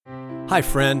Hi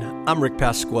friend, I'm Rick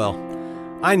Pasquale.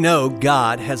 I know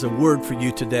God has a word for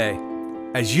you today.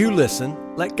 As you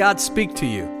listen, let God speak to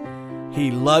you. He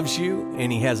loves you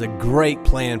and He has a great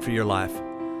plan for your life.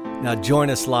 Now join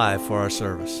us live for our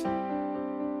service.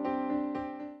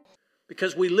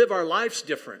 Because we live our lives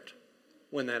different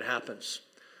when that happens.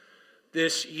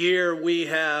 This year we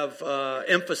have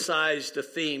emphasized a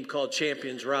theme called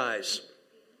Champions Rise.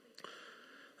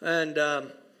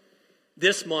 And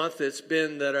this month it's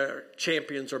been that our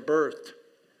champions are birthed.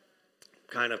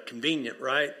 Kind of convenient,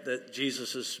 right? That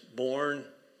Jesus is born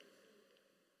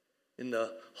in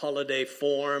the holiday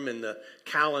form, in the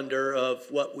calendar of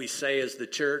what we say as the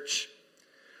church.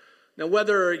 Now,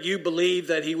 whether you believe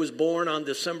that He was born on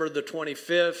December the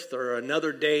 25th or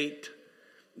another date,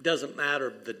 doesn't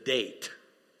matter the date.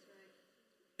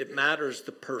 It matters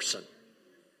the person.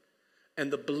 And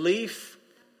the belief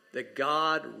that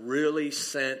God really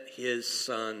sent His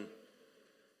Son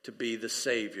to be the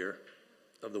Savior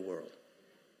of the world.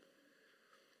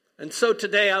 And so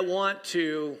today I want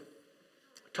to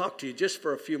talk to you just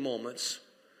for a few moments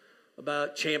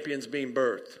about champions being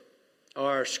birthed.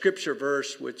 Our scripture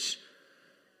verse, which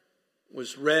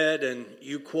was read and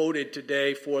you quoted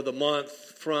today for the month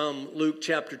from Luke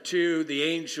chapter 2, the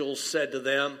angel said to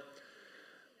them,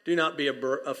 "Do not be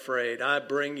afraid. I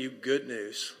bring you good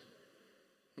news."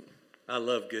 I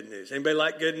love good news. Anybody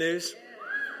like good news?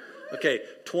 Okay,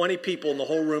 20 people in the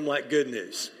whole room like good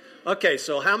news. Okay,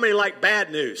 so how many like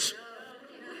bad news?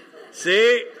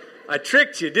 See, I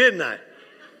tricked you, didn't I?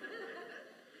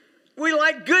 We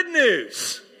like good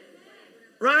news,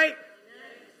 right?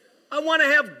 I want to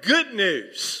have good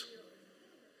news.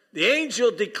 The angel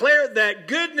declared that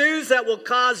good news that will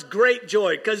cause great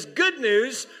joy, because good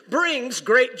news brings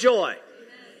great joy.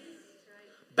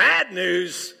 Bad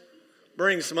news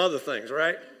brings some other things,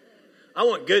 right? I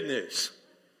want good news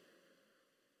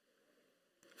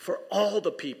for all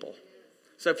the people.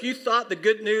 So if you thought the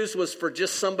good news was for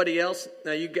just somebody else,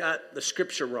 now you got the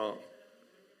scripture wrong.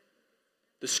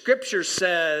 The scripture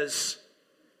says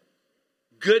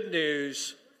good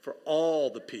news for all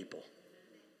the people.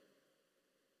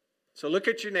 So look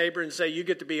at your neighbor and say, you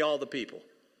get to be all the people.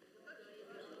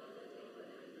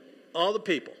 All the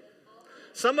people.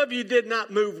 Some of you did not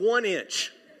move 1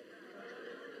 inch.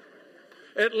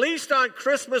 At least on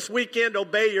Christmas weekend,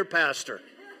 obey your pastor.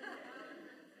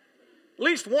 At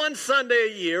least one Sunday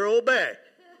a year, obey.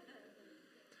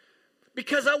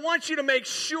 Because I want you to make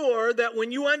sure that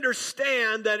when you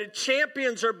understand that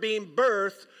champions are being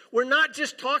birthed, we're not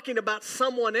just talking about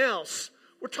someone else.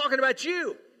 We're talking about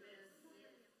you.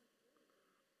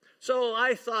 So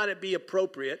I thought it'd be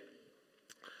appropriate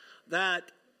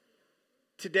that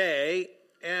today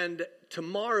and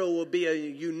tomorrow will be a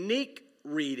unique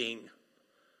reading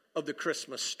of the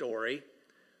Christmas story.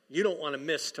 You don't want to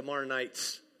miss tomorrow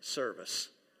night's service.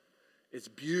 It's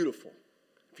beautiful.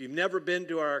 If you've never been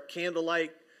to our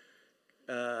candlelight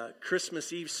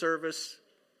Christmas Eve service,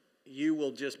 you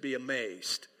will just be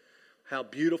amazed how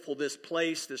beautiful this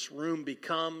place, this room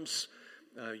becomes.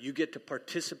 You get to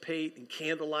participate in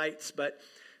candlelights, but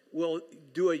we'll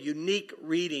do a unique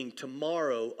reading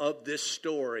tomorrow of this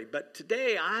story. But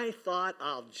today I thought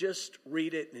I'll just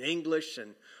read it in English,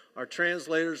 and our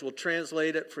translators will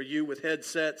translate it for you with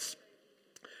headsets.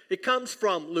 It comes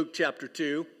from Luke chapter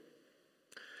 2.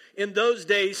 In those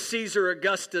days, Caesar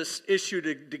Augustus issued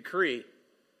a decree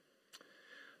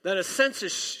that a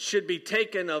census should be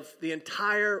taken of the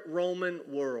entire Roman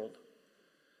world.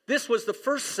 This was the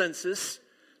first census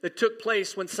that took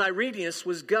place when Cyrenius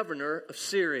was governor of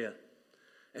Syria.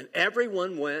 And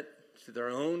everyone went to their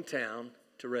own town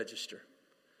to register.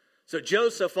 So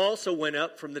Joseph also went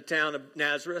up from the town of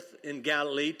Nazareth in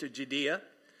Galilee to Judea,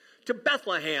 to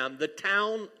Bethlehem, the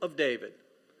town of David,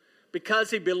 because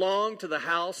he belonged to the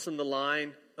house and the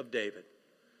line of David.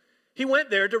 He went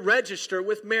there to register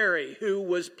with Mary, who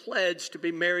was pledged to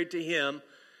be married to him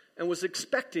and was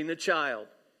expecting a child.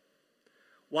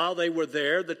 While they were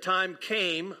there, the time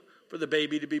came for the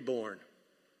baby to be born.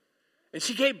 And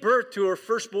she gave birth to her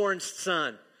firstborn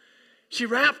son. She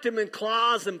wrapped him in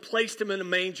cloths and placed him in a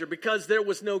manger because there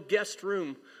was no guest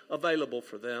room available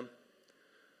for them.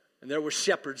 And there were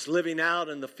shepherds living out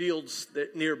in the fields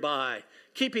nearby,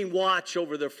 keeping watch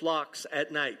over their flocks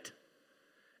at night.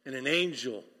 And an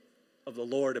angel of the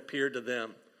Lord appeared to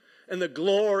them, and the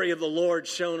glory of the Lord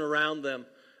shone around them,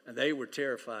 and they were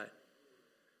terrified.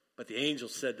 But the angel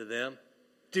said to them,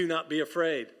 "Do not be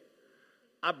afraid.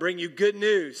 I bring you good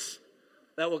news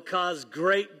that will cause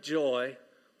great joy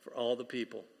for all the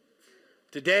people.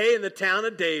 Today in the town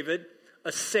of David,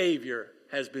 a Savior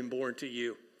has been born to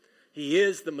you. He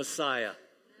is the Messiah,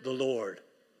 the Lord.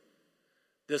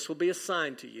 This will be a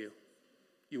sign to you.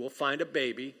 You will find a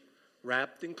baby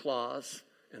wrapped in cloths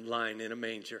and lying in a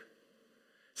manger."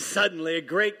 Suddenly, a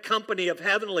great company of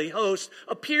heavenly hosts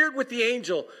appeared with the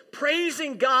angel,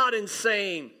 praising God and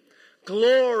saying,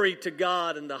 "Glory to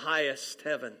God in the highest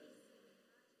heaven,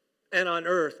 and on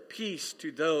earth peace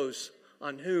to those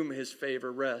on whom his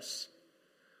favor rests."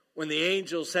 When the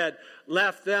angels had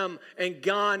left them and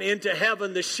gone into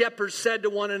heaven, the shepherds said to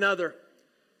one another,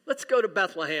 "Let's go to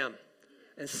Bethlehem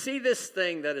and see this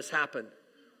thing that has happened,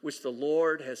 which the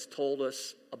Lord has told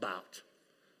us about."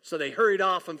 So they hurried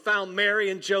off and found Mary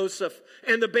and Joseph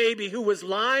and the baby who was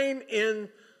lying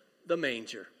in the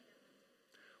manger.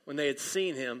 When they had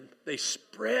seen him, they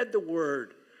spread the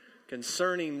word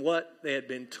concerning what they had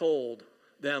been told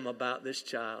them about this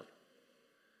child.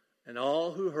 And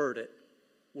all who heard it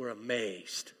were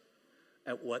amazed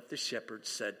at what the shepherds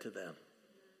said to them.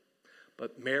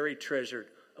 But Mary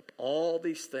treasured up all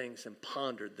these things and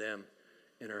pondered them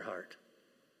in her heart.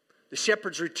 The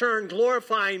shepherds returned,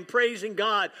 glorifying, praising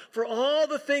God for all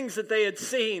the things that they had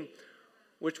seen,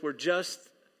 which were just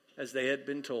as they had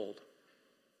been told.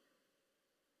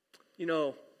 You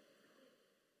know,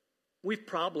 we've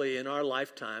probably in our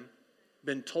lifetime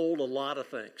been told a lot of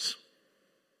things.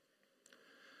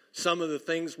 Some of the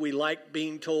things we liked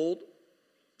being told,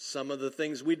 some of the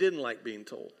things we didn't like being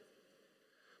told.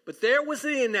 But there was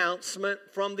the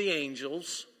announcement from the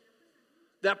angels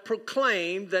that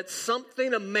proclaimed that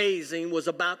something amazing was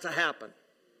about to happen.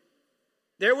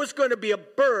 There was going to be a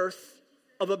birth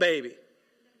of a baby.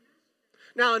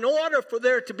 Now, in order for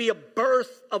there to be a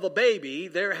birth of a baby,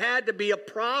 there had to be a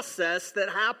process that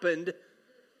happened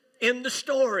in the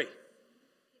story.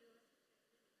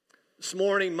 This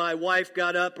morning, my wife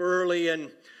got up early,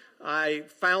 and I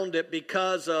found it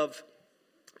because of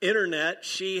internet.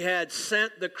 She had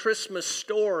sent the Christmas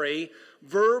story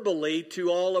verbally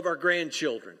to all of our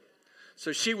grandchildren.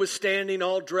 So she was standing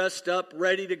all dressed up,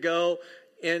 ready to go,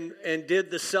 and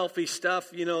did the selfie stuff.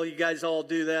 You know, you guys all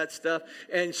do that stuff.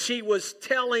 And she was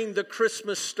telling the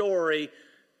Christmas story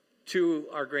to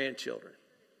our grandchildren.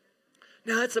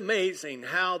 Now, it's amazing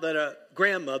how that a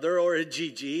grandmother or a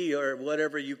Gigi or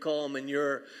whatever you call them in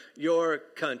your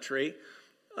country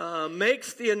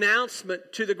makes the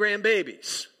announcement to the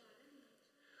grandbabies.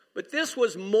 But this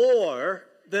was more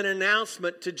than an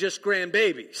announcement to just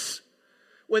grandbabies.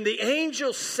 When the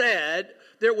angel said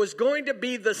there was going to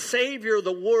be the Savior of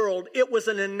the world, it was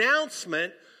an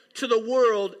announcement to the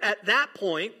world at that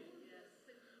point,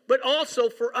 but also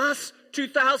for us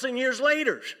 2,000 years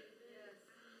later.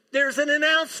 There's an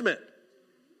announcement.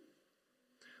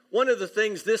 One of the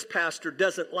things this pastor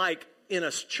doesn't like in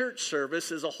a church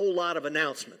service is a whole lot of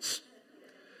announcements.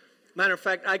 Matter of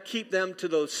fact, I keep them to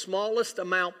the smallest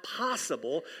amount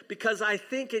possible because I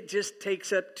think it just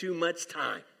takes up too much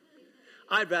time.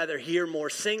 I'd rather hear more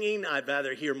singing. I'd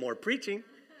rather hear more preaching.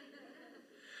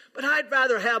 But I'd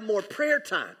rather have more prayer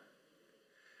time.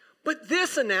 But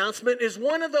this announcement is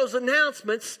one of those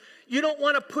announcements you don't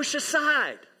want to push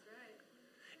aside.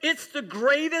 It's the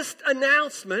greatest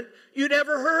announcement you'd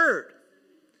ever heard.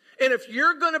 And if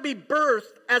you're going to be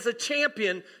birthed as a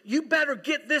champion, you better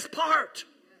get this part.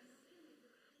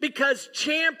 Because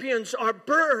champions are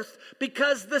birthed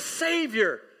because the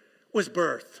Savior was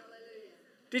birthed.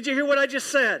 Did you hear what I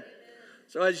just said?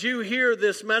 So as you hear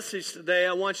this message today,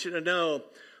 I want you to know,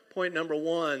 point number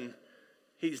one,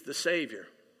 He's the Savior.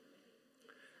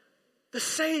 The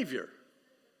Savior.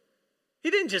 He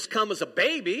didn't just come as a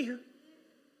baby.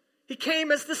 He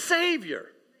came as the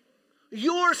Savior.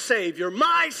 Your Savior,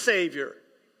 my Savior.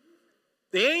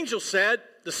 The angel said,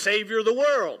 the Savior of the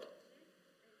world.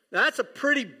 Now, that's a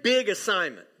pretty big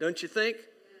assignment, don't you think?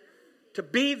 To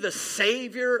be the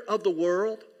Savior of the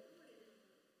world.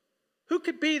 Who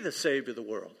could be the Savior of the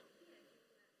world?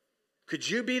 Could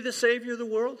you be the Savior of the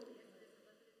world?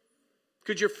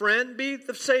 Could your friend be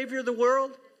the Savior of the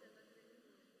world?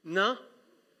 No.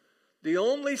 The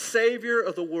only Savior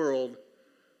of the world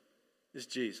is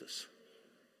Jesus.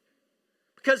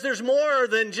 Because there's more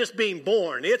than just being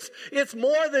born. It's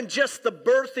more than just the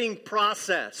birthing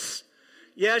process.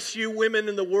 Yes, you women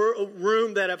in the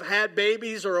room that have had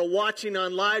babies or are watching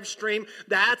on live stream,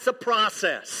 that's a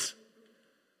process.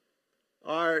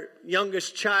 Our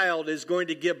youngest child is going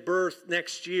to give birth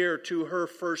next year to her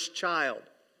first child.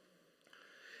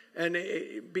 And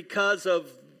because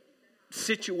of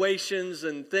situations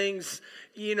and things,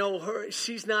 you know,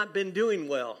 she's not been doing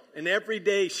well. And every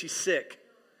day she's sick.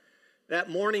 That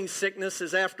morning sickness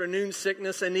is afternoon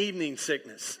sickness and evening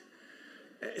sickness.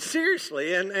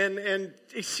 Seriously, and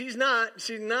she's not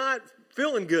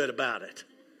feeling good about it.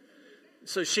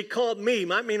 So she called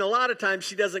me. I mean, a lot of times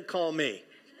she doesn't call me.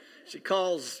 She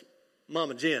calls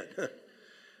Mama Jen.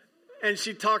 And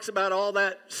she talks about all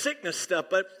that sickness stuff.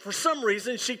 But for some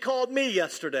reason, she called me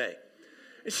yesterday.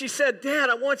 And she said, Dad,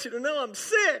 I want you to know I'm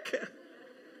sick.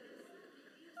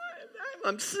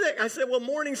 I'm sick. I said, well,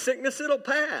 morning sickness, it'll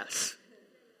pass.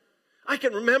 I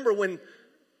can remember when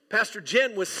Pastor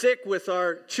Jen was sick with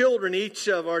our children, each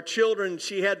of our children,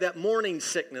 she had that morning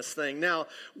sickness thing. Now,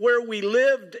 where we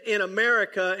lived in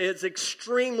America, it's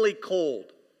extremely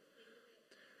cold.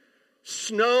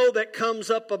 Snow that comes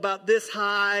up about this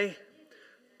high,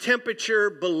 temperature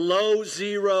below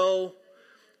zero,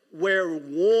 wear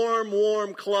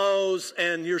warm clothes,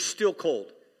 and you're still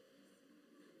cold.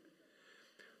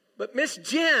 But Miss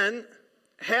Jen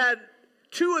had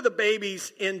 2 of the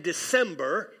babies in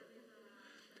December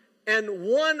and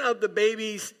 1 of the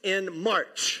babies in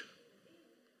March.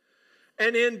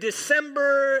 And in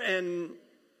December and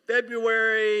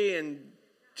February and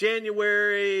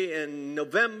January and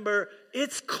November,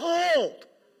 it's cold.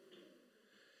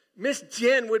 Miss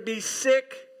Jen would be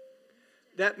sick.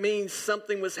 That means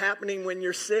something was happening when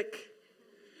you're sick.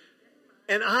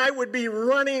 And I would be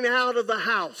running out of the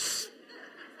house.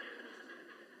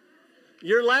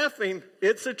 You're laughing.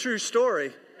 It's a true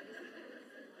story.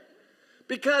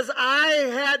 Because I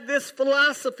had this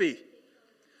philosophy.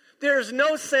 There's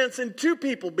no sense in 2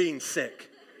 people being sick.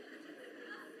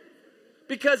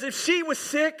 Because if she was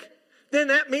sick, then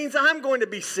that means I'm going to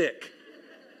be sick.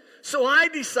 So I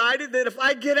decided that if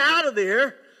I get out of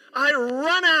there, I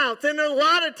run out. And a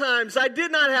lot of times I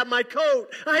did not have my coat.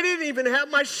 I didn't even have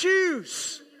my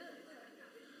shoes.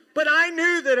 But I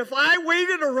knew that if I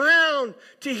waited around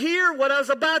to hear what I was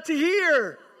about to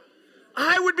hear,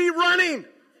 I would be running.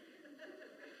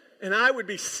 And I would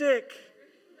be sick.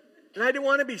 And I didn't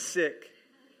want to be sick.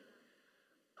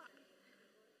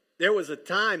 There was a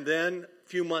time then, a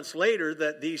few months later,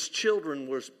 that these children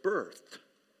was birthed.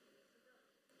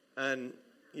 And,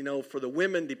 you know, for the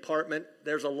women department,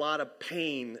 there's a lot of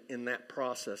pain in that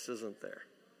process, isn't there?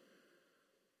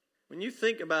 When you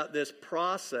think about this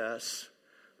process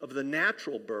of the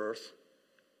natural birth,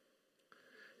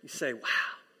 you say, wow,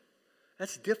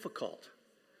 that's difficult.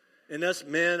 And us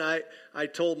men, I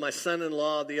told my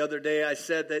son-in-law the other day, I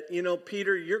said that, you know,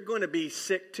 Peter, you're going to be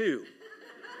sick too.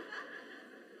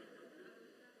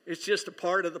 It's just a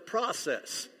part of the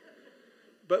process.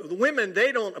 But the women,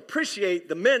 they don't appreciate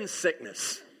the men's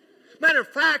sickness. Matter of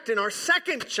fact, in our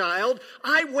second child,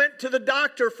 I went to the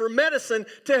doctor for medicine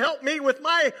to help me with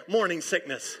my morning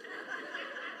sickness.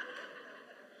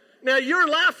 Now, you're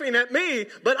laughing at me,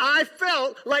 but I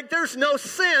felt like there's no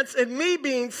sense in me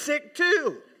being sick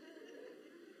too.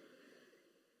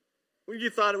 Well, you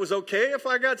thought it was okay if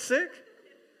I got sick?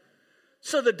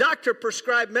 So the doctor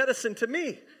prescribed medicine to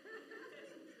me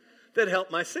that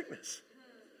helped my sickness.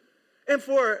 And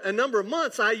for a number of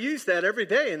months, I used that every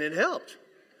day, and it helped.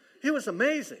 It was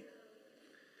amazing.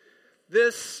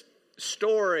 This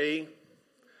story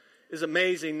is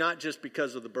amazing not just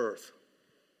because of the birth.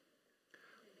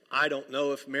 I don't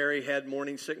know if Mary had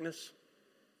morning sickness.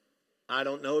 I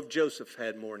don't know if Joseph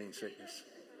had morning sickness.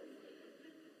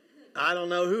 I don't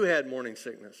know who had morning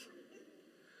sickness.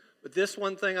 But this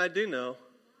one thing I do know,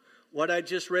 what I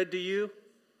just read to you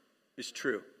is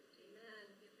true.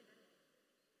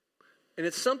 And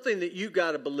it's something that you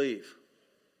got to believe.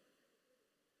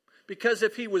 Because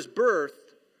if he was birthed,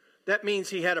 that means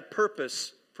he had a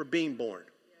purpose for being born.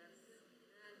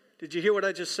 Did you hear what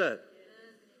I just said?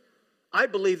 I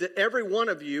believe that every one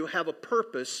of you have a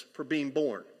purpose for being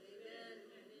born.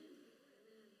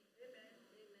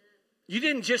 You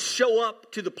didn't just show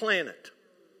up to the planet.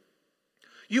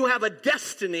 You have a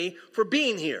destiny for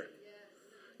being here.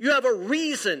 You have a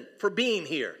reason for being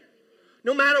here.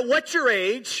 No matter what your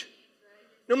age,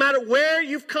 no matter where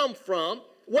you've come from,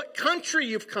 what country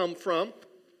you've come from,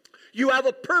 you have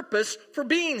a purpose for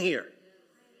being here.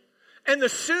 And the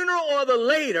sooner or the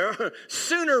later,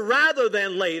 sooner rather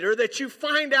than later, that you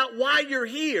find out why you're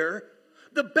here,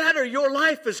 the better your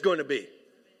life is going to be.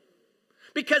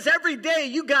 Because every day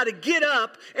you got to get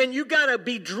up and you got to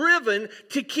be driven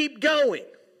to keep going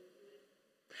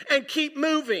and keep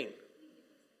moving.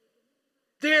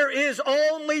 There is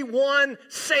only one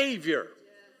Savior.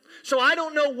 So I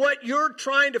don't know what you're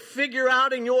trying to figure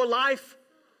out in your life,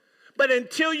 but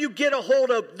until you get a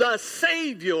hold of the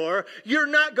Savior, you're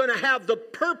not going to have the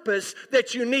purpose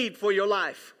that you need for your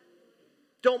life.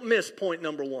 Don't miss point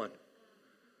number 1.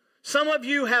 Some of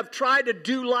you have tried to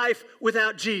do life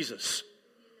without Jesus.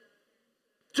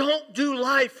 Don't do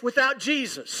life without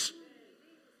Jesus.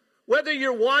 Whether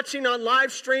you're watching on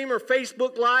live stream or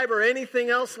Facebook Live or anything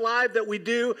else live that we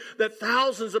do, that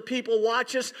thousands of people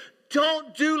watch us,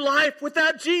 don't do life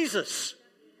without Jesus.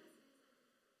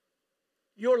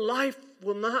 your life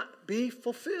will not be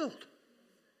fulfilled.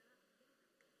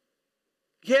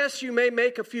 Yes, you may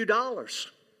make a few dollars.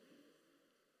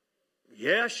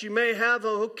 Yes, you may have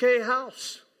an okay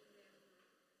house.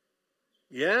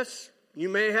 Yes, you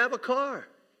may have a car.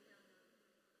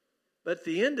 But at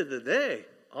the end of the day,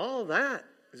 all that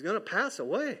is going to pass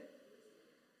away.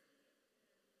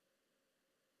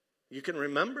 You can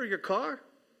remember your car.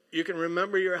 You can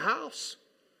remember your house.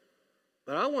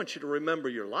 But I want you to remember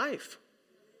your life.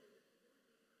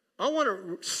 I want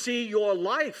to see your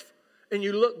life. And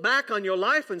you look back on your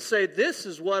life and say, this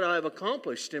is what I've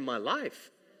accomplished in my life.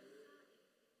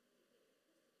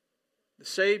 The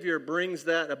Savior brings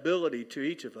that ability to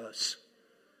each of us.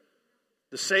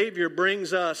 The Savior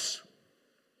brings us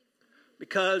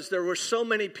because there were so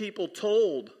many people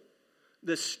told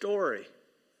this story.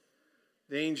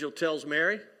 The angel tells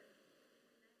Mary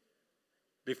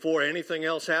before anything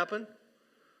else happened.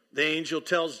 The angel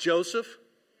tells Joseph.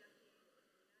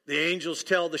 The angels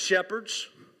tell the shepherds.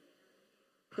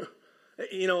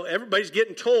 You know, everybody's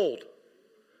getting told.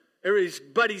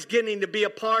 Everybody's getting to be a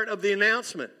part of the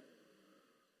announcement.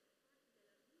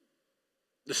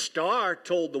 The star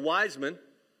told the wise men.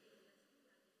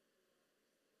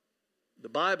 The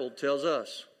Bible tells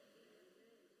us.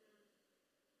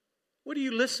 What do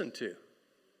you listen to?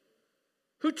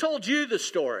 Who told you the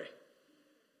story?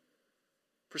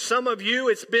 For some of you,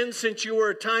 it's been since you were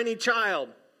a tiny child.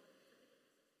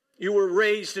 You were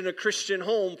raised in a Christian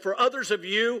home. For others of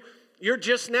you, you're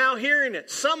just now hearing it.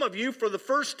 Some of you for the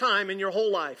first time in your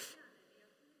whole life.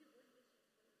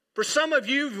 For some of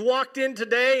you, you've walked in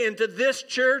today into this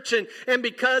church, and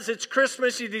because it's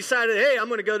Christmas, you decided, hey, I'm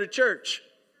going to go to church.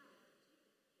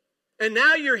 And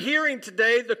now you're hearing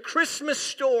today the Christmas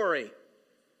story.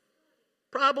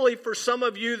 Probably for some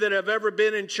of you that have ever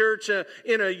been in church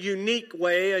in a unique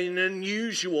way, an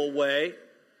unusual way.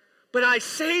 But I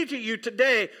say to you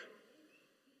today,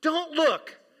 don't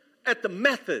look at the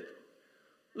method.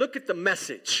 Look at the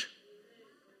message.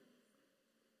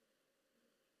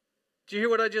 Do you hear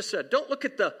what I just said? Don't look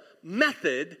at the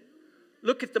method.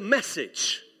 Look at the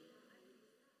message.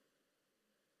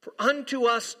 For unto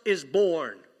us is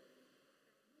born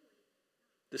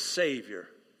the Savior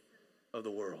of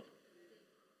the world.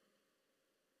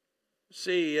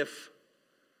 See, if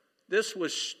this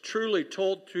was truly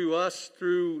told to us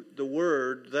through the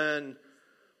Word, then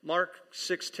Mark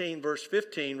 16, verse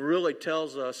 15 really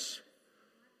tells us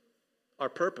our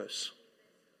purpose.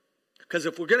 Because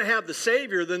if we're going to have the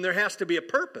Savior, then there has to be a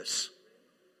purpose.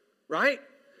 Right?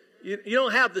 You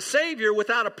don't have the Savior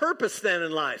without a purpose then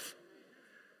in life.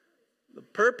 The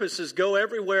purpose is go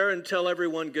everywhere and tell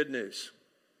everyone good news.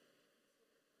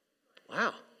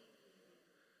 Wow.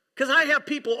 Because I have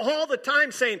people all the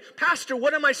time saying, Pastor,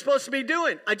 what am I supposed to be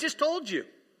doing? I just told you.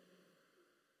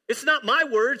 It's not my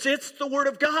words, it's the Word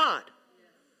of God.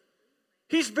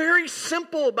 He's very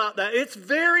simple about that. It's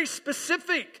very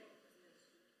specific.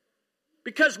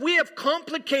 Because we have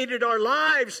complicated our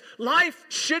lives. Life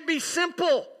should be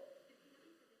simple.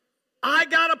 I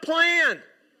got a plan.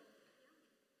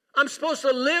 I'm supposed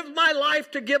to live my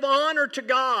life to give honor to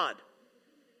God.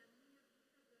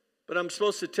 But I'm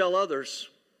supposed to tell others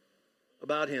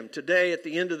about Him. Today, at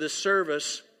the end of this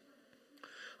service,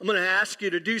 I'm going to ask you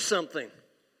to do something.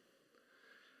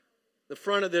 The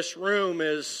front of this room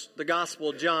is the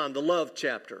Gospel of John, the love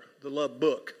chapter, the love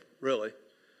book, really.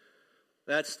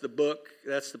 That's the book,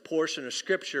 that's the portion of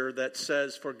Scripture that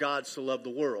says, for God so loved the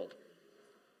world,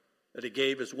 that He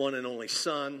gave His one and only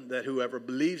Son, that whoever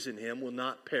believes in Him will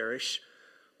not perish,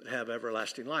 but have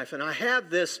everlasting life. And I have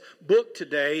this book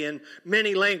today in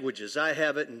many languages. I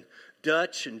have it in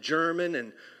Dutch and German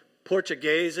and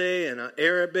Portuguese and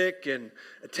Arabic and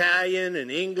Italian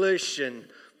and English and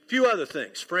a few other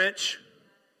things, French.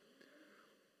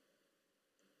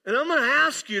 And I'm going to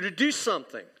ask you to do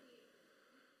something.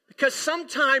 Because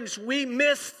sometimes we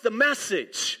miss the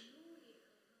message.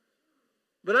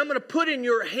 But I'm going to put in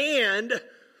your hand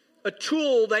a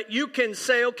tool that you can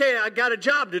say, okay, I got a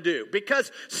job to do.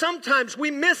 Because sometimes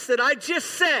we miss it. I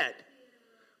just said,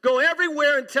 go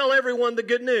everywhere and tell everyone the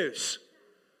good news.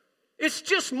 It's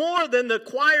just more than the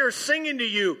choir singing to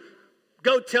you,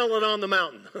 go tell it on the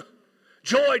mountain.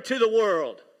 Joy to the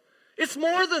world. It's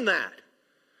more than that.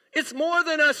 It's more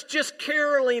than us just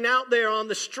caroling out there on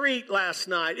the street last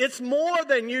night. It's more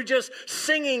than you just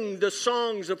singing the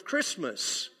songs of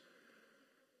Christmas.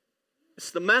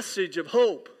 It's the message of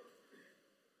hope.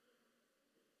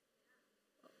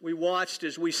 We watched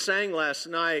as we sang last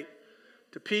night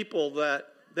to people that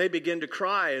they began to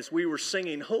cry as we were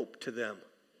singing hope to them.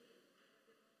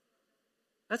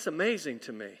 That's amazing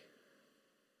to me.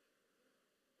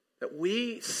 that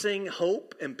we sing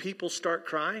hope and people start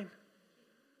crying?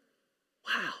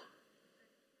 Wow.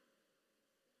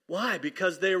 Why?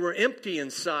 Because they were empty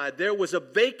inside. There was a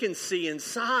vacancy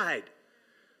inside.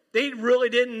 They really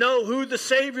didn't know who the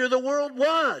Savior of the world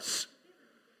was.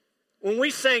 When we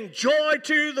sang, "Joy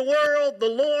to the world, the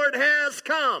Lord has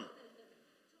come,"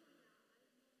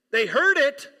 they heard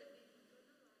it,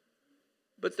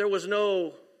 but there was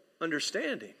no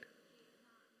understanding.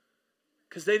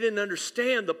 Because they didn't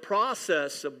understand the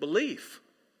process of belief.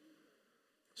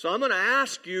 So I'm going to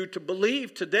ask you to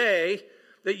believe today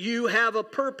that you have a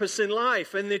purpose in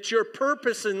life, and that your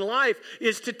purpose in life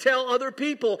is to tell other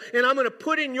people, and I'm going to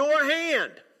put in your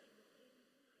hand.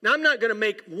 Now, I'm not going to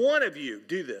make one of you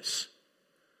do this.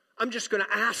 I'm just going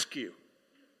to ask you.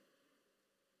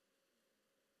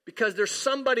 Because there's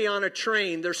somebody on a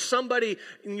train, there's somebody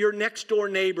in your next door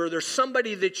neighbor, there's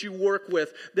somebody that you work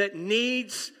with that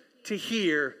needs to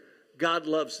hear God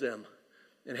loves them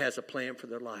and has a plan for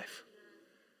their life.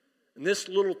 And this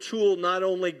little tool not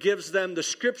only gives them the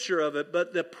scripture of it,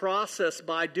 but the process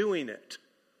by doing it.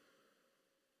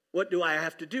 What do I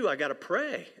have to do? I got to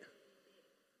pray.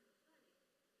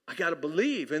 I got to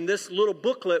believe. And this little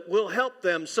booklet will help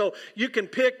them. So you can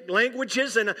pick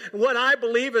languages. And what I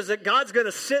believe is that God's going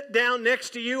to sit down next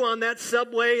to you on that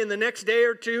subway in the next day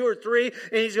or 2 or 3.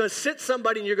 And He's going to sit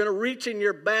somebody, and you're going to reach in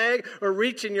your bag or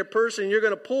reach in your purse, and you're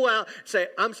going to pull out and say,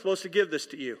 "I'm supposed to give this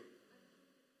to you."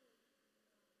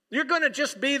 You're going to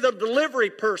just be the delivery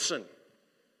person.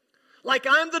 Like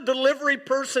I'm the delivery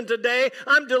person today.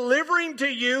 I'm delivering to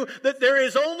you that there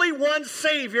is only one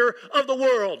Savior of the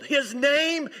world. His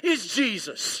name is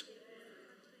Jesus.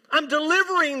 I'm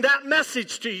delivering that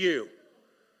message to you.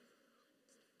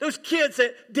 Those kids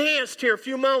that danced here a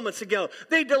few moments ago,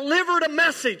 they delivered a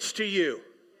message to you.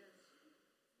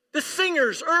 The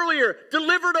singers earlier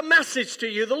delivered a message to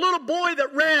you. The little boy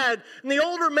that read and the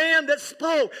older man that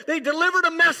spoke, they delivered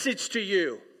a message to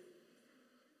you.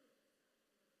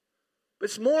 But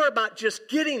it's more about just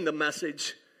getting the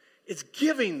message. It's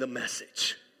giving the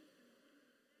message.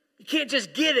 You can't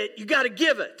just get it, you got to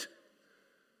give it.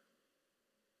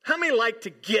 How many like to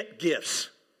get gifts?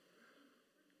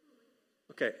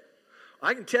 Okay,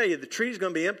 I can tell you the tree's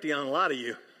going to be empty on a lot of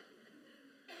you.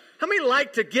 How many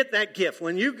like to get that gift?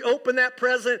 When you open that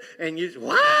present and you,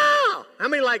 wow! How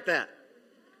many like that?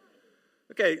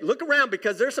 Okay, look around,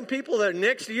 because there's some people that are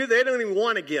next to you, they don't even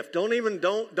want a gift. Don't even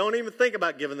think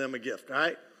about giving them a gift, all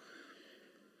right?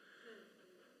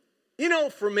 You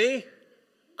know, for me,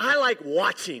 I like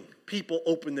watching people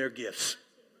open their gifts.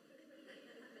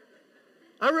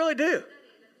 I really do.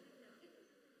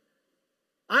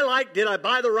 I like, did I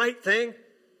buy the right thing?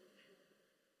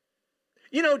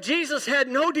 You know, Jesus had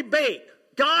no debate.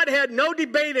 God had no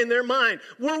debate in their mind.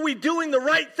 Were we doing the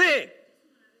right thing?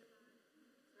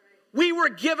 We were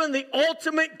given the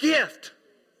ultimate gift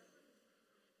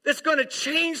that's going to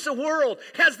change the world.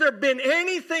 Has there been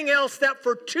anything else that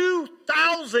for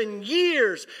 2,000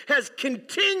 years has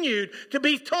continued to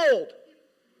be told?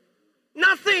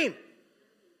 Nothing.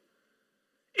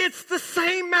 It's the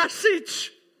same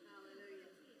message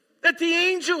that the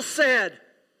angel said.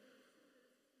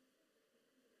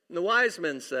 And the wise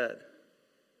men said.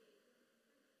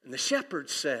 And the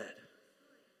shepherds said.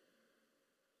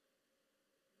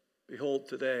 Behold,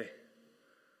 today,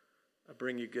 I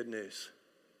bring you good news.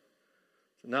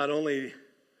 So not only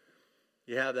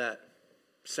you have that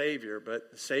Savior,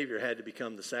 but the Savior had to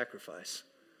become the sacrifice.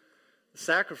 The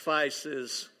sacrifice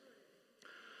is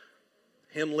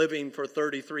Him living for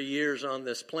 33 years on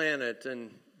this planet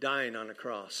and dying on a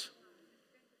cross.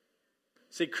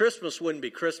 See, Christmas wouldn't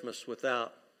be Christmas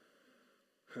without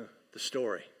the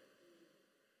story.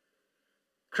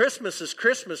 Christmas is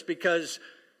Christmas because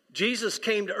Jesus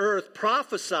came to earth,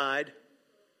 prophesied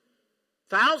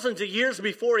thousands of years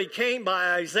before He came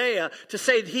by Isaiah to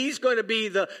say that He's going to be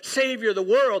the Savior of the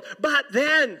world, but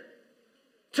then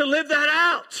to live that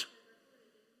out.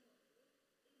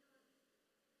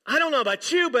 I don't know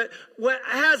about you, but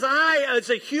as I, as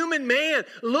a human man,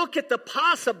 look at the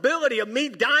possibility of me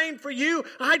dying for you,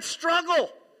 I'd struggle.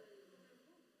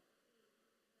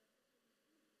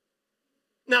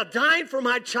 Now, dying for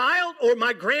my child or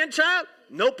my grandchild,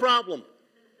 no problem.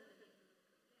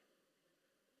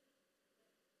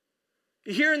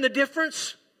 You hearing the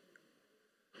difference?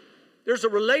 There's a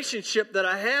relationship that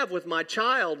I have with my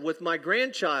child, with my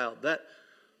grandchild, that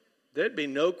there'd be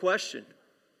no question.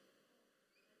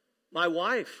 My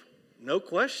wife, no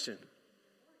question.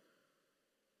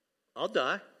 I'll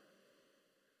die.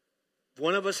 If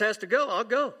one of us has to go, I'll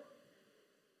go.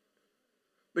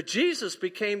 But Jesus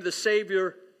became the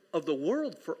Savior of the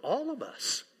world for all of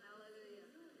us.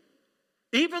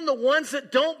 Even the ones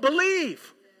that don't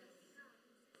believe.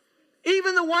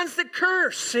 Even the ones that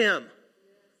curse him.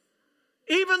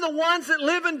 Even the ones that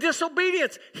live in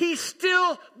disobedience. He's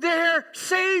still their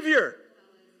Savior.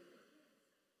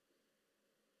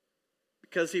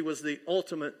 Because he was the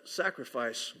ultimate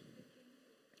sacrifice.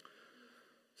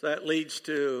 So that leads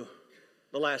to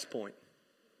the last point.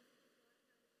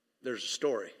 There's a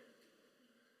story.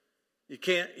 You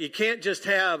can't just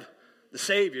have the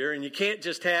Savior and you can't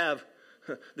just have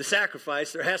the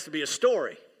sacrifice. There has to be a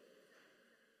story.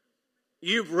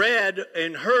 You've read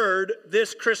and heard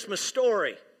this Christmas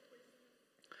story.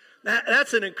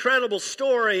 That's an incredible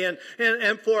story.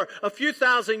 And for a few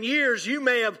thousand years, you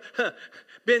may have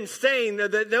been saying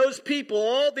that those people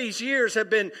all these years have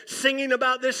been singing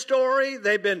about this story.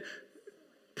 They've been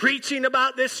preaching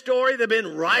about this story. They've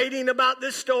been writing about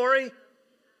this story.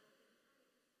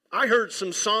 I heard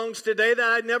some songs today that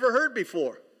I'd never heard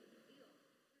before.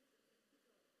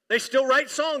 They still write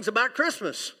songs about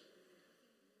Christmas.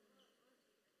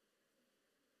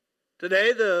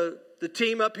 Today, the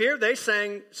team up here, they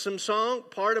sang some song,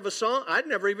 part of a song I'd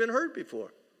never even heard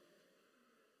before.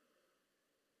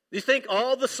 Do you think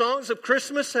all the songs of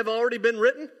Christmas have already been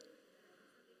written?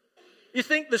 You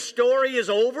think the story is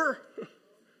over?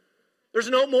 There's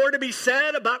no more to be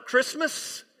said about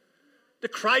Christmas? The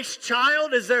Christ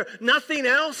child? Is there nothing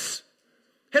else?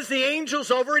 Has the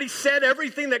angels already said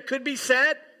everything that could be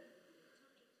said?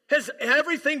 Has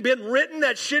everything been written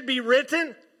that should be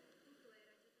written?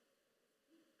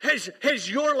 Has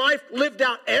your life lived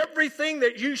out everything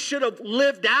that you should have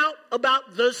lived out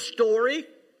about the story?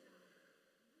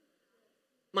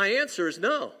 My answer is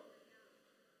no.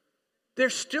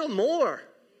 There's still more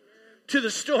to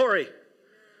the story.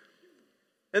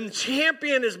 And the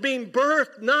champion is being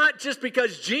birthed not just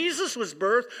because Jesus was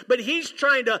birthed, but he's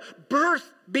trying to birth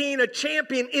being a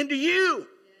champion into you.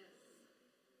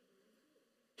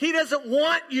 He doesn't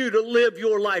want you to live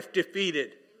your life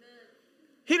defeated.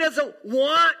 He doesn't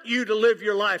want you to live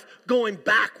your life going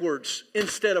backwards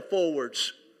instead of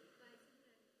forwards.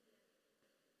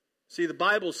 See, the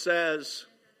Bible says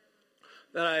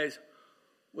that I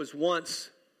was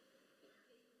once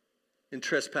in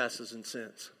trespasses and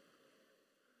sins.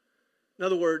 In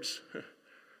other words,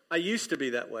 I used to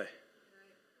be that way.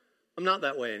 I'm not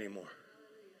that way anymore.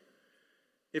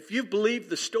 If you've believed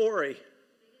the story,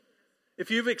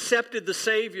 if you've accepted the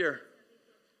Savior,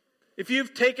 if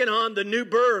you've taken on the new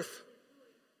birth,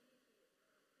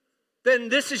 then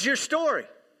this is your story.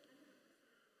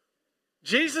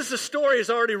 Jesus' story is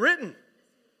already written.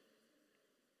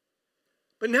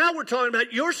 But now we're talking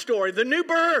about your story, the new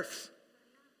birth.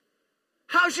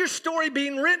 How's your story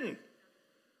being written?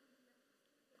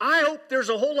 I hope there's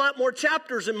a whole lot more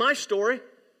chapters in my story.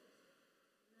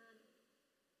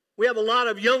 We have a lot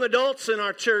of young adults in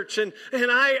our church, and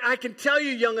I can tell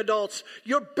you, young adults,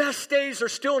 your best days are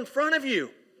still in front of you.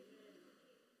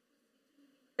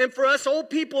 And for us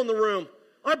old people in the room,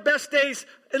 our best days,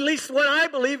 at least what I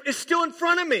believe, is still in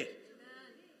front of me.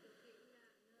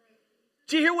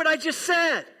 Did you hear what I just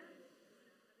said?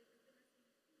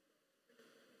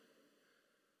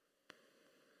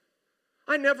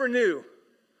 I never knew,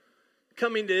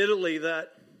 coming to Italy,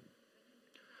 that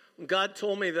when God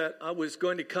told me that I was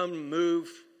going to come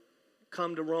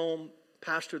to Rome,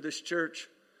 pastor this church,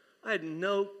 I had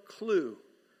no clue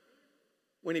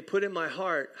when he put in my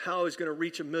heart how I was going to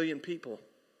reach 1 million people.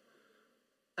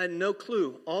 I had no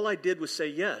clue. All I did was say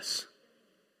yes.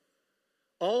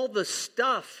 All the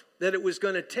stuff that it was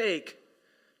going to take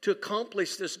to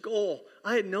accomplish this goal,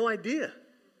 I had no idea.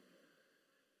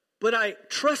 But I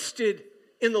trusted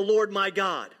in the Lord my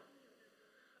God.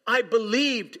 I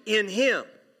believed in him.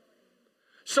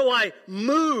 So I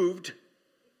moved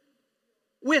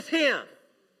with him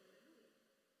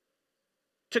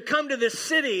to come to this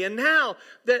city. And now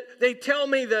that they tell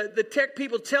me, the tech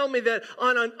people tell me that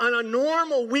on a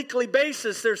normal weekly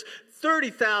basis, there's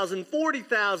 30,000,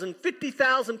 40,000,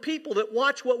 50,000 people that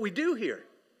watch what we do here.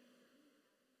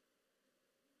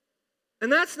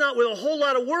 And that's not with a whole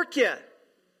lot of work yet.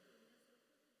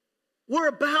 We're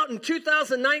about in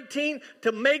 2019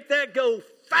 to make that go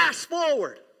fast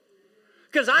forward.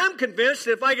 Because I'm convinced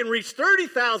that if I can reach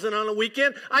 30,000 on a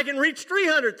weekend, I can reach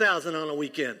 300,000 on a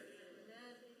weekend.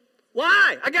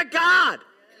 Why? I got God.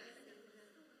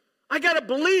 I got a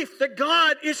belief that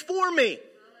God is for me.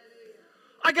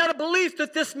 I got a belief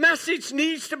that this message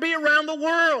needs to be around the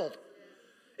world.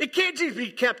 It can't just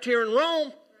be kept here in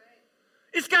Rome.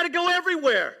 It's got to go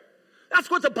everywhere.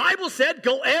 That's what the Bible said.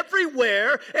 Go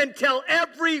everywhere and tell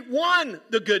everyone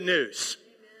the good news.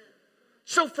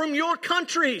 So from your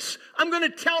countries, I'm going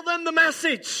to tell them the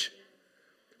message.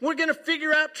 We're going to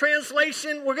figure out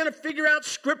translation. We're going to figure out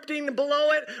scripting below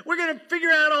it. We're going to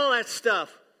figure out all that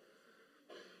stuff.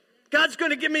 God's going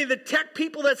to give me the tech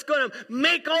people that's going to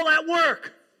make all that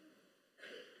work.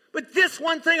 But this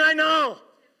one thing I know,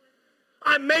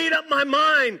 I made up my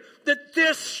mind that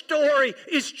this story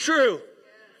is true.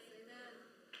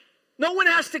 No one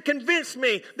has to convince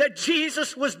me that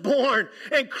Jesus was born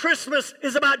and Christmas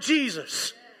is about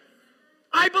Jesus.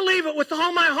 I believe it with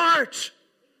all my heart.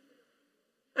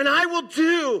 And I will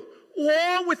do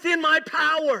all within my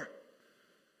power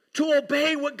to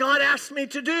obey what God asked me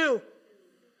to do.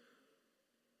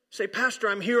 Say, Pastor,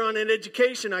 I'm here on an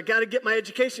education. I got to get my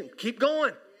education. Keep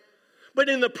going. But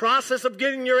in the process of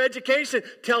getting your education,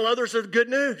 tell others the good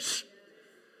news.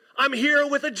 I'm here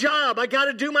with a job. I got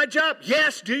to do my job.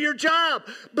 Yes, do your job.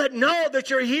 But know that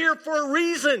you're here for a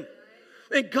reason.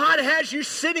 And God has you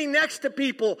sitting next to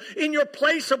people in your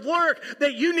place of work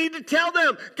that you need to tell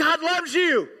them God loves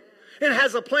you and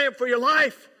has a plan for your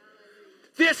life.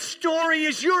 This story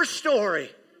is your story.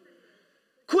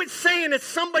 Quit saying it's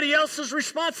somebody else's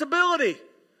responsibility.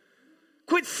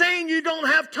 Quit saying you don't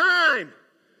have time.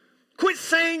 Quit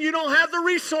saying you don't have the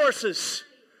resources.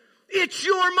 It's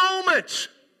your moment.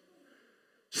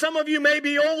 Some of you may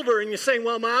be older and you're saying,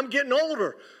 well, I'm getting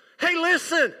older. Hey,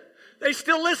 listen. They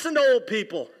still listen to old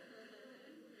people.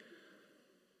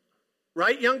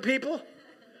 Right, young people?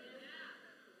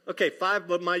 Okay, 5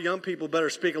 of my young people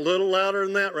better speak a little louder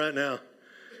than that right now.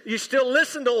 You still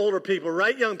listen to older people,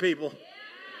 right, young people?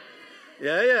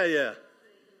 Yeah.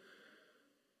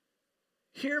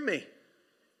 Hear me.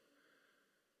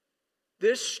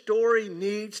 This story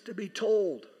needs to be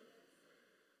told.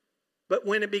 But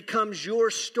when it becomes your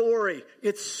story,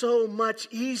 it's so much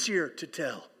easier to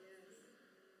tell.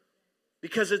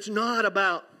 Because it's not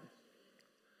about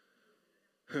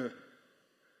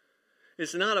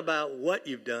what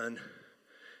you've done.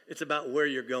 It's about where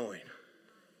you're going.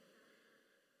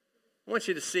 I want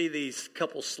you to see these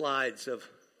couple slides of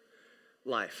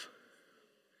life.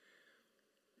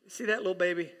 See that little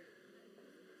baby?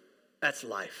 That's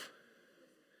life.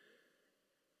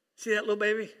 See that little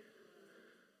baby?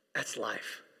 That's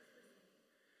life.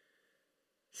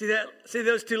 See that? See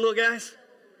those two little guys?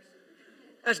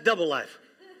 That's double life.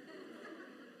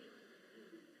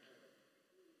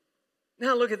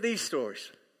 Now look at these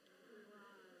stories.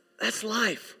 That's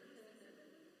life.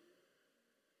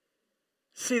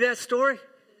 See that story?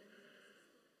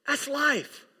 That's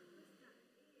life.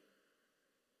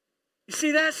 You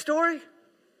see that story?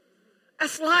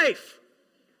 That's life.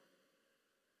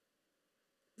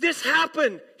 This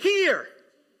happened here.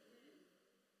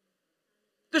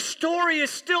 The story is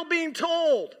still being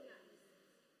told.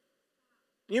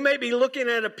 You may be looking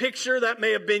at a picture that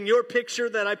may have been your picture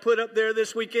that I put up there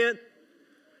this weekend.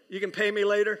 You can pay me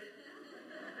later.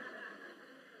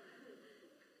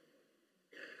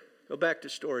 Go back to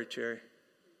story, Cherry.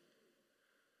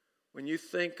 When you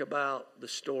think about the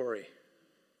story,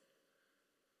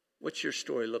 what's your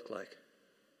story look like?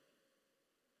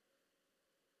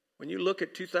 When you look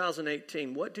at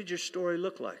 2018, what did your story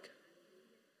look like?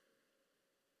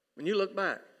 When you look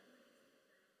back,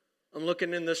 I'm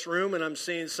looking in this room and I'm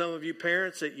seeing some of you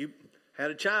parents that you had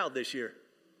a child this year.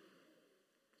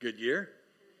 Good year.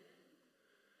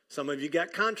 Some of you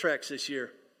got contracts this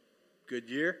year. Good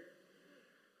year.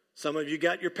 Some of you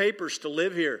got your papers to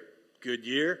live here. Good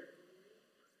year.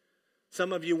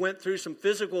 Some of you went through some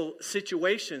physical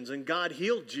situations and God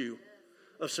healed you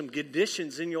of some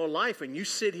conditions in your life and you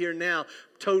sit here now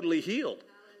totally healed.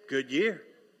 Good year.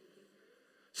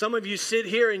 Some of you sit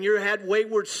here and you had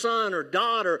wayward son or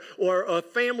daughter or a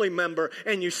family member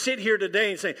and you sit here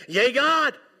today and say, yea,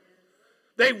 God,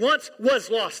 they once was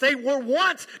lost. They were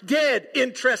once dead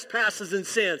in trespasses and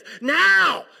sins.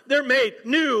 Now they're made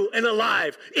new and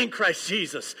alive in Christ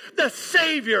Jesus, the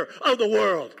Savior of the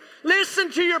world.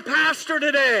 Listen to your pastor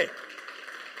today.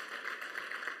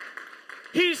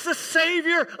 He's the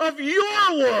Savior of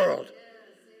your world.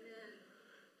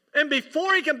 And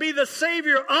before he can be the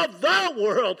Savior of the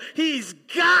world, he's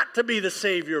got to be the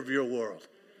Savior of your world.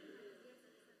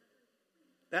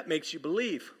 That makes you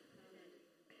believe.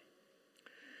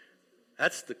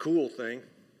 That's the cool thing.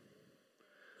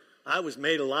 I was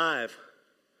made alive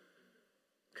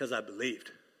because I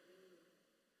believed.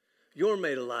 You're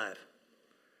made alive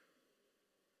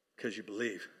because you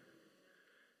believe.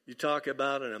 You talk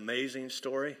about an amazing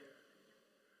story,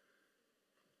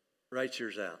 write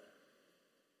yours out.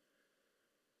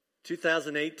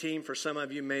 2018 for some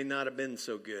of you may not have been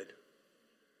so good.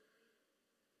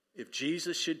 If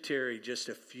Jesus should tarry just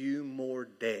a few more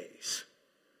days.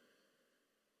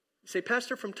 You say,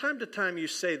 Pastor, from time to time you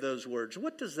say those words.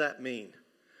 What does that mean?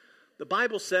 The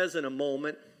Bible says in a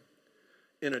moment,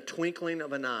 in a twinkling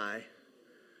of an eye,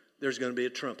 there's going to be a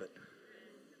trumpet.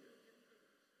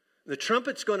 The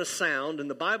trumpet's going to sound, and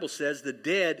the Bible says the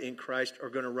dead in Christ are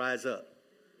going to rise up.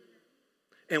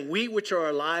 And we which are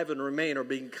alive and remain are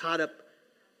being caught up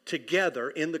together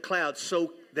in the clouds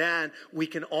so that we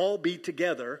can all be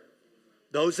together,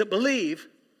 those that believe,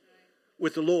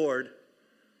 with the Lord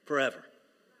forever.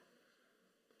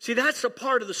 See, that's a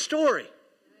part of the story.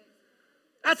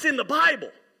 That's in the Bible.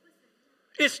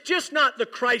 It's just not the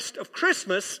Christ of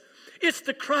Christmas. It's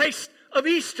the Christ of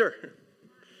Easter.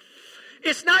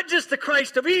 It's not just the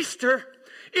Christ of Easter.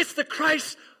 It's the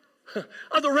Christ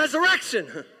of the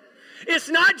resurrection. It's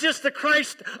not just the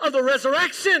Christ of the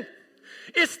resurrection.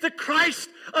 It's the Christ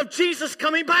of Jesus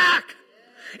coming back.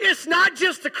 It's not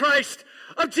just the Christ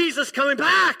of Jesus coming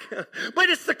back, but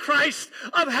it's the Christ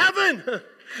of heaven.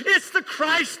 It's the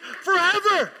Christ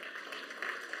forever.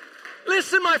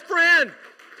 Listen, my friend,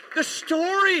 the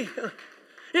story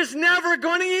is never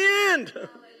going to end.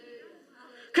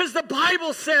 Because the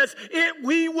Bible says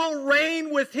we will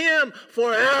reign with him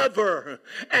forever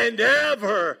and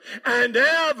ever and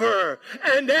ever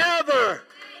and ever.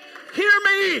 Hear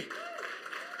me.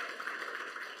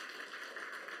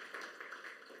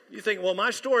 You think, well, my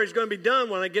story is going to be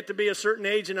done when I get to be a certain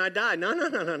age and I die.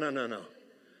 No.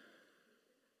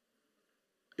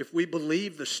 If we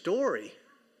believe the story,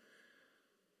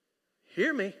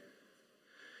 hear me.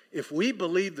 If we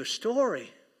believe the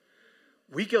story,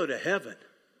 we go to heaven.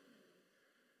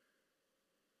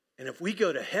 And if we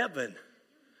go to heaven,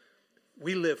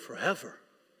 we live forever.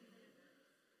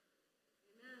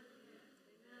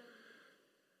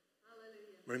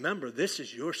 Remember, this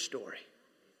is your story.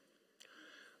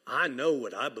 I know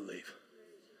what I believe.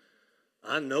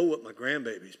 I know what my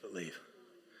grandbabies believe.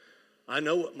 I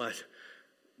know what my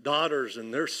daughters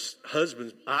and their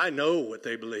husbands, I know what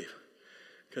they believe.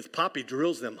 Because Poppy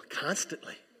drills them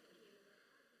constantly.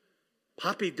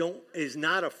 Poppy is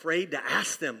not afraid to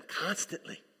ask them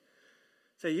constantly.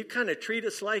 So you kind of treat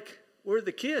us like we're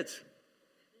the kids.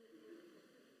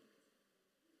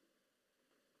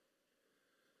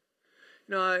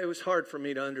 You know, it was hard for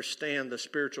me to understand the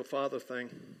spiritual father thing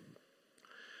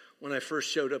when I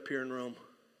first showed up here in Rome.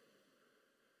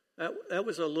 That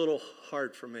was a little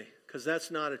hard for me because that's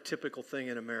not a typical thing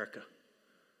in America.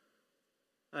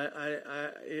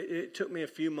 It took me a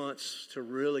few months to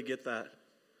really get that.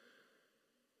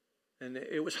 And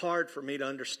it was hard for me to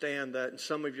understand that in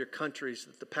some of your countries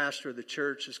that the pastor of the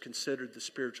church is considered the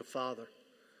spiritual father.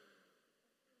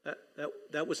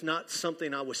 That was not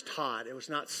something I was taught. It was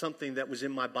not something that was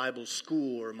in my Bible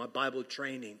school or my Bible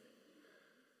training.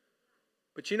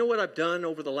 But you know what I've done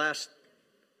over the last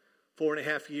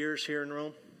 4.5 years here in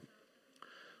Rome?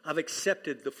 I've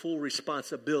accepted the full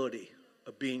responsibility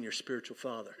of being your spiritual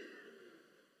father.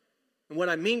 And what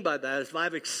I mean by that is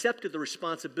I've accepted the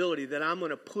responsibility that I'm going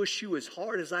to push you as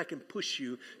hard as I can push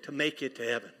you to make it to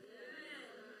heaven.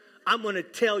 I'm going to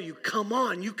tell you, come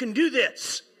on, you can do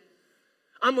this.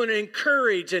 I'm going to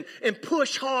encourage and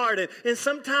push hard. And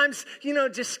sometimes,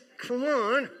 just come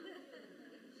on.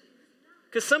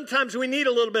 Because sometimes we need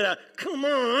a little bit of, come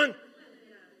on.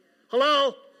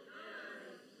 Hello?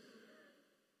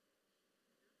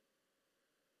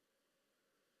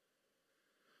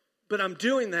 But I'm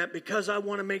doing that because I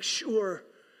want to make sure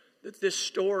that this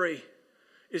story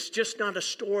is just not a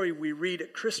story we read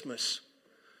at Christmas,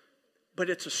 but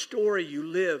it's a story you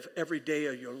live every day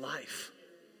of your life.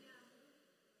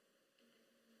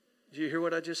 Did you hear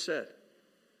what I just said?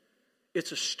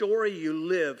 It's a story you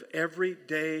live every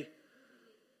day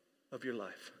of your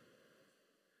life.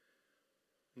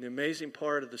 And the amazing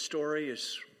part of the story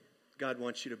is God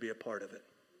wants you to be a part of it.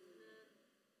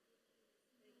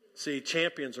 See,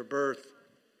 champions are birthed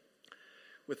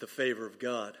with the favor of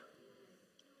God,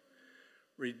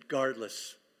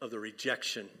 regardless of the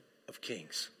rejection of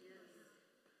kings.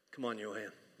 Come on,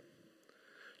 Johan.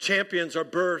 Champions are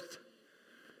birthed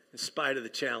in spite of the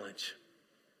challenge.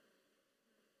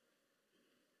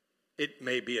 It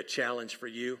may be a challenge for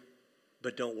you,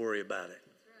 but don't worry about it.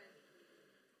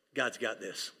 God's got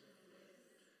this.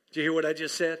 Did you hear what I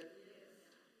just said?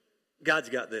 God's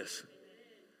got this.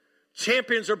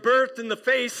 Champions are birthed in the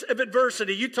face of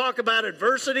adversity. You talk about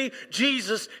adversity.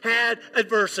 Jesus had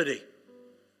adversity.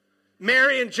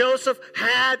 Mary and Joseph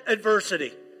had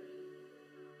adversity.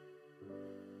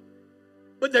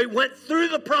 But they went through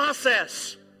the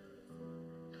process.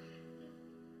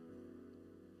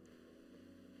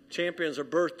 Champions are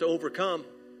birthed to overcome.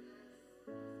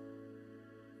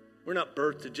 We're not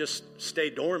birthed to just stay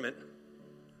dormant,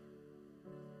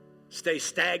 stay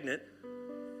stagnant,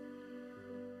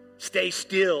 stay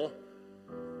still.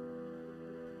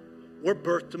 We're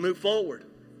birthed to move forward.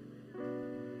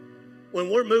 When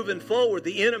we're moving forward,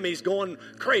 the enemy's going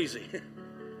crazy.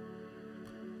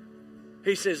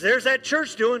 He says, there's that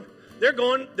church doing.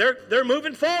 They're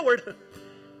moving forward.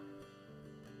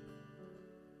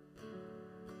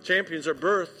 Champions are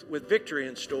birthed with victory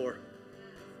in store.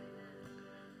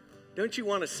 Don't you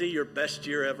want to see your best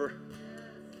year ever?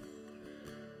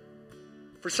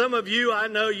 For some of you, I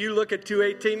know you look at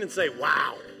 2018 and say,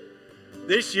 wow,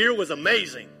 this year was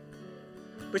amazing.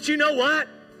 But you know what?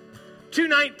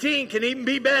 2019 can even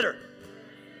be better.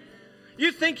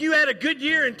 You think you had a good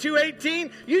year in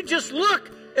 2018? You just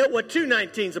look at what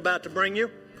 2019 is about to bring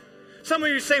you. Some of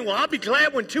you are saying, well, I'll be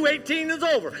glad when 2018 is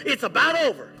over. It's about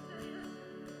over.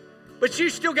 But you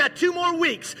still got 2 more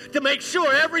weeks to make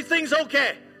sure everything's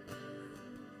okay.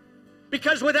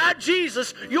 Because without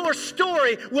Jesus, your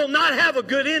story will not have a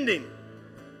good ending.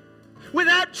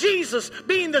 Without Jesus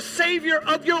being the Savior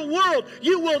of your world,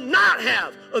 you will not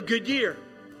have a good year.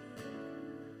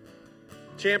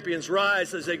 Champions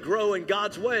rise as they grow in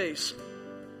God's ways.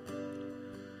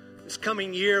 This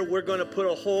coming year, we're going to put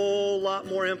a whole lot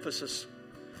more emphasis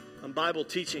on Bible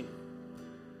teaching.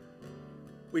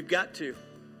 We've got to.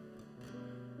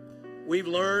 We've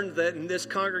learned that in this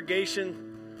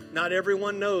congregation, not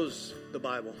everyone knows the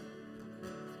Bible.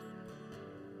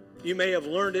 You may have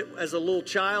learned it as a little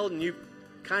child and you've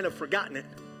kind of forgotten it.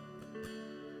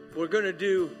 We're going to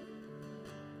do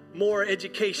more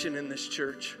education in this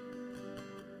church.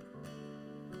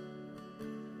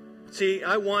 See,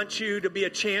 I want you to be a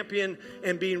champion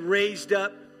and being raised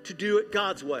up to do it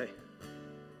God's way.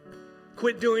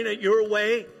 Quit doing it your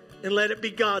way and let it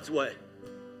be God's way.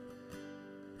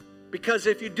 Because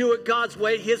if you do it God's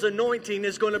way, His anointing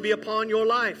is going to be upon your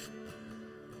life.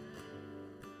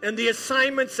 And the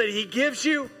assignments that He gives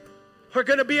you are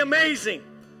going to be amazing.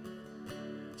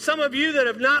 Some of you that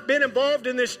have not been involved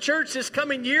in this church this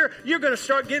coming year, you're going to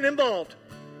start getting involved.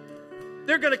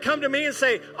 They're going to come to me and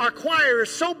say, our choir is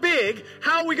so big,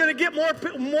 how are we going to get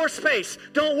more space?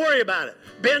 Don't worry about it.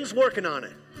 Ben's working on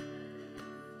it.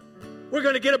 We're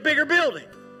going to get a bigger building.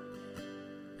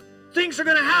 Things are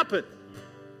going to happen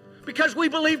because we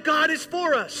believe God is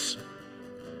for us.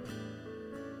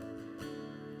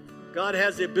 God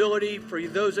has the ability for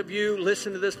those of you,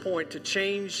 listen to this point, to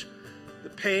change the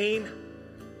pain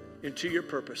into your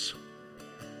purpose.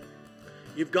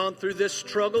 You've gone through this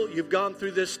struggle. You've gone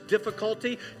through this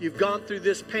difficulty. You've gone through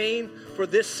this pain for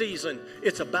this season.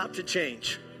 It's about to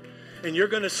change. And you're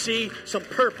going to see some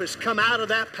purpose come out of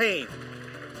that pain.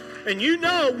 And you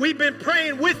know we've been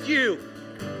praying with you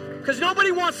because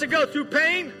nobody wants to go through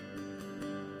pain.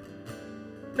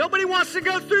 Nobody wants to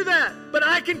go through that. But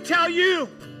I can tell you,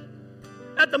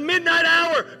 at the midnight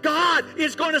hour, God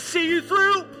is going to see you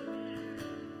through.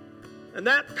 And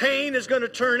that pain is going to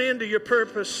turn into your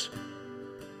purpose.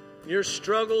 Your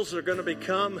struggles are going to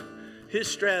become His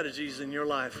strategies in your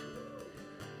life.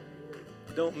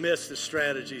 Don't miss the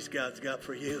strategies God's got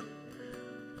for you.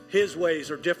 His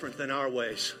ways are different than our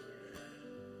ways.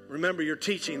 Remember your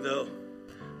teaching, though.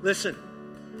 Listen,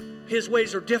 His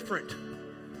ways are different.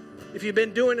 If you've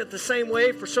been doing it the same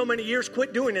way for so many years,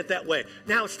 quit doing it that way.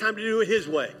 Now it's time to do it His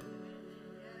way.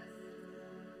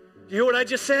 You hear what I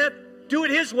just said? Do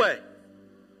it His way.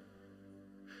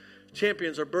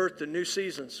 Champions are birthed in new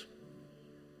seasons.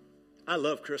 I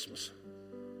love Christmas.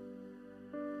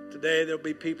 Today there'll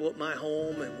be people at my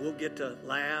home and we'll get to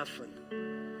laugh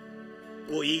and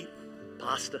we'll eat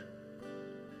pasta.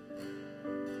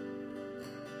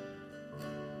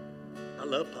 I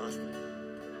love pasta.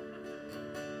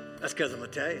 That's because I'm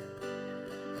Italian.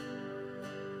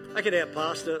 I could have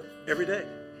pasta every day.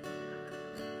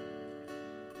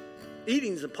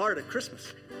 Eating's a part of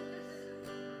Christmas.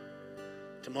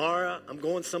 Tomorrow, I'm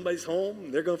going to somebody's home,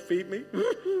 and they're going to feed me.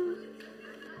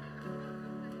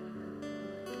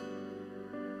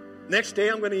 Next day,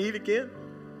 I'm going to eat again.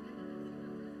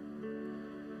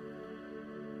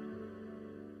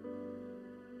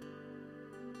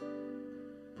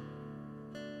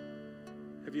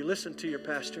 Have you listened to your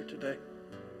pastor today?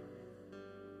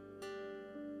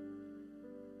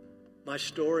 My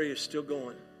story is still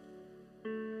going.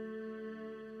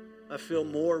 I feel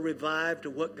more revived to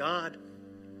what God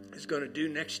is going to do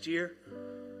next year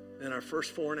than our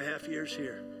first 4.5 years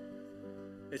here.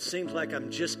 It seems like I'm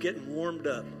just getting warmed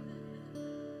up.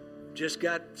 Just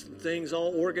got some things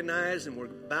all organized and we're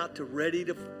about ready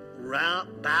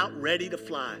to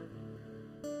fly.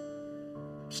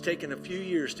 It's taken a few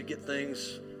years to get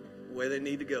things the way they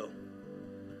need to go.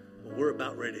 But we're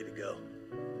about ready to go.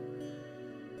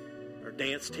 Our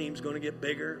dance team's going to get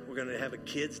bigger. We're going to have a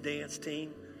kids dance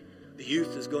team. The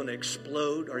youth is going to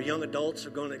explode. Our young adults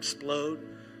are going to explode.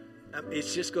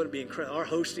 It's just going to be incredible. Our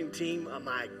hosting team, oh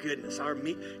my goodness,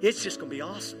 it's just going to be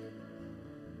awesome.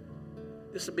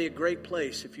 This will be a great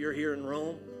place if you're here in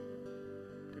Rome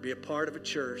to be a part of a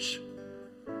church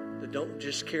that don't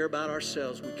just care about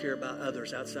ourselves, we care about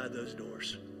others outside those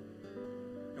doors.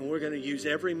 And we're going to use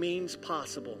every means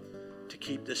possible to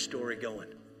keep this story going.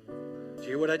 Did you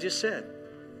hear what I just said?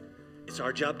 It's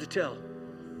our job to tell.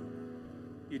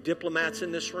 You diplomats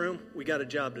in this room, we got a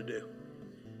job to do.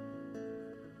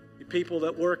 You people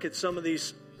that work at some of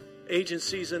these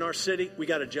agencies in our city, we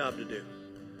got a job to do.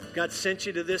 God sent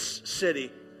you to this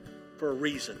city for a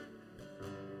reason.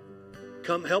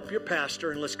 Come help your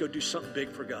pastor and let's go do something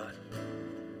big for God.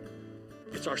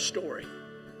 It's our story.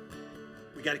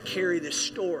 We got to carry this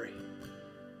story.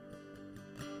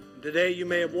 And today you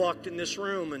may have walked in this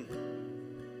room and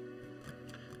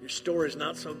your story's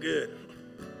not so good.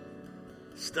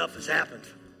 Stuff has happened.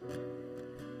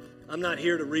 I'm not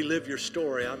here to relive your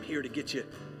story. I'm here to get you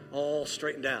all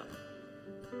straightened out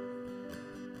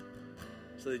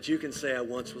so that you can say, I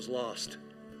once was lost.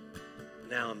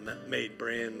 Now I'm made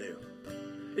brand new.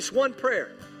 It's one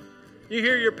prayer. You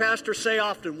hear your pastor say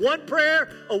often, one prayer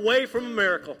away from a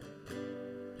miracle.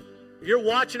 You're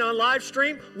watching on live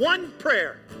stream, one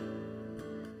prayer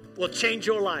will change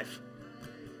your life.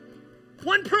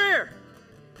 One prayer.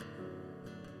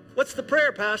 What's the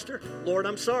prayer, Pastor? Lord,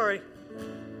 I'm sorry.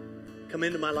 Come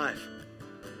into my life.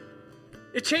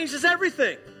 It changes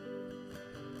everything.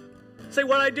 Say,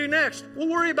 what I do next? We'll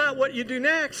worry about what you do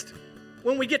next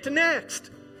when we get to next.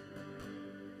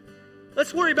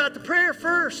 Let's worry about the prayer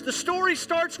first. The story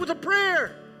starts with a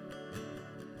prayer.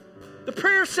 The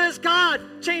prayer says, God,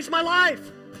 change my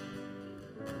life.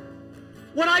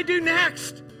 What I do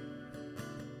next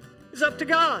is up to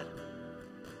God.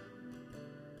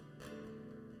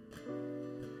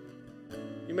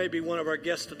 You may be one of our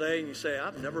guests today and you say,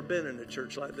 I've never been in a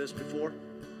church like this before.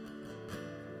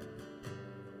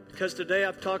 Because today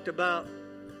I've talked about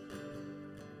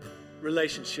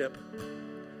relationship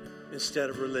instead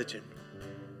of religion.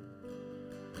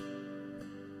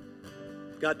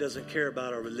 God doesn't care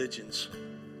about our religions.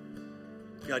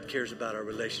 God cares about our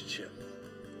relationship.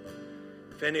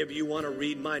 If any of you want to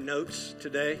read my notes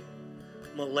today,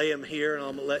 I'm going to lay them here and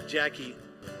I'm going to let Jackie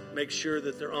make sure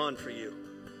that they're on for you.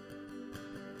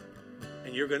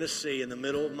 And you're going to see in the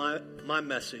middle of my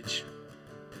message,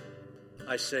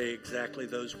 I say exactly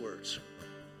those words.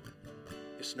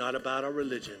 It's not about our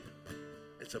religion.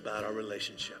 It's about our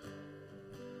relationship.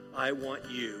 I want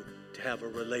you to have a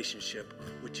relationship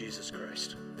with Jesus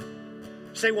Christ.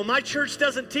 Say, well, my church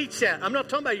doesn't teach that. I'm not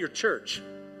talking about your church.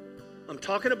 I'm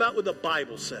talking about what the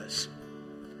Bible says.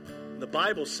 The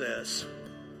Bible says,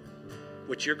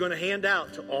 which you're going to hand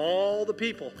out to all the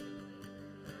people,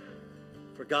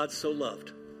 for God so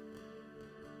loved.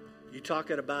 You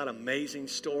talking about an amazing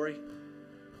story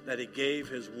that he gave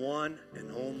his one and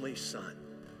only Son,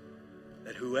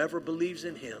 that whoever believes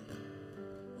in him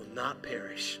will not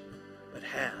perish, but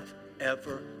have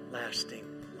everlasting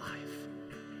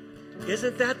life.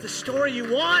 Isn't that the story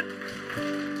you want?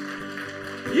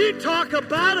 You talk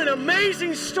about an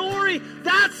amazing story.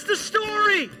 That's the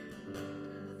story.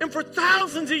 And for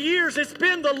thousands of years, it's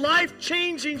been the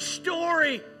life-changing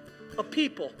story of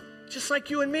people, just like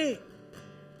you and me.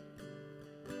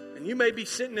 And you may be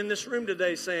sitting in this room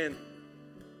today saying,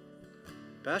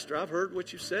 Pastor, I've heard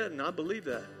what you said, and I believe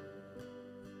that.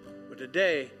 But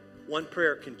today, one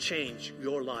prayer can change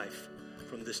your life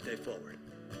from this day forward.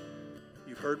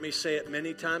 You've heard me say it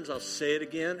many times. I'll say it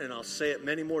again, and I'll say it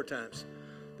many more times.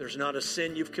 There's not a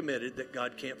sin you've committed that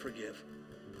God can't forgive.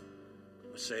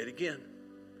 I'll say it again.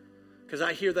 Because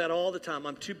I hear that all the time.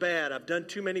 I'm too bad. I've done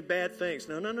too many bad things.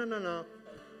 No.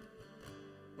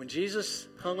 When Jesus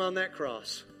hung on that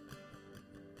cross,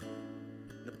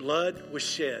 the blood was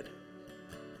shed.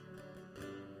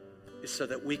 It's so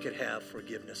that we could have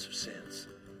forgiveness of sins.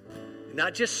 And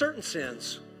not just certain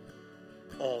sins,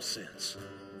 all sins.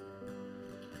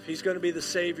 If he's going to be the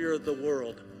Savior of the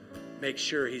world, make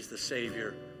sure he's the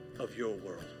Savior of your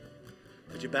world.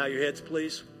 Would you bow your heads,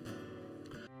 please?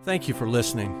 Thank you for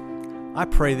listening. I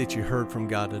pray that you heard from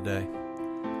God today.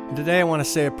 And today I want to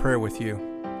say a prayer with you.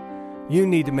 You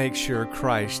need to make sure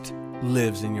Christ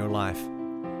lives in your life.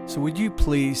 So would you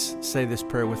please say this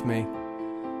prayer with me?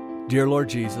 Dear Lord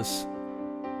Jesus,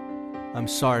 I'm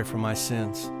sorry for my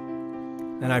sins.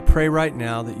 And I pray right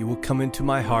now that you will come into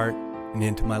my heart and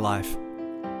into my life.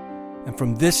 And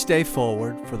from this day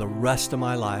forward, for the rest of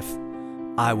my life,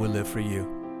 I will live for you.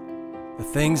 The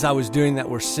things I was doing that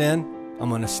were sin, I'm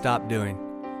going to stop doing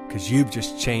because you've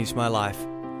just changed my life.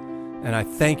 And I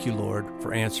thank you, Lord,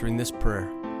 for answering this prayer.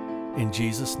 In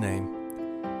Jesus'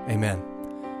 name, amen.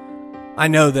 I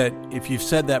know that if you've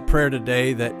said that prayer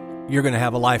today, that you're going to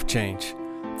have a life change.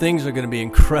 Things are going to be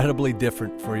incredibly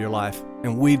different for your life,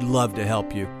 and we'd love to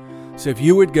help you. So if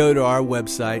you would go to our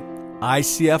website,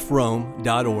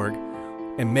 icfrome.org,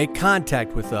 and make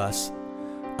contact with us,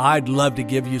 I'd love to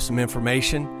give you some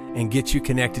information and get you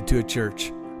connected to a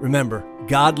church. Remember,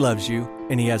 God loves you,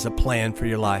 and He has a plan for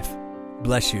your life.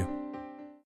 Bless you.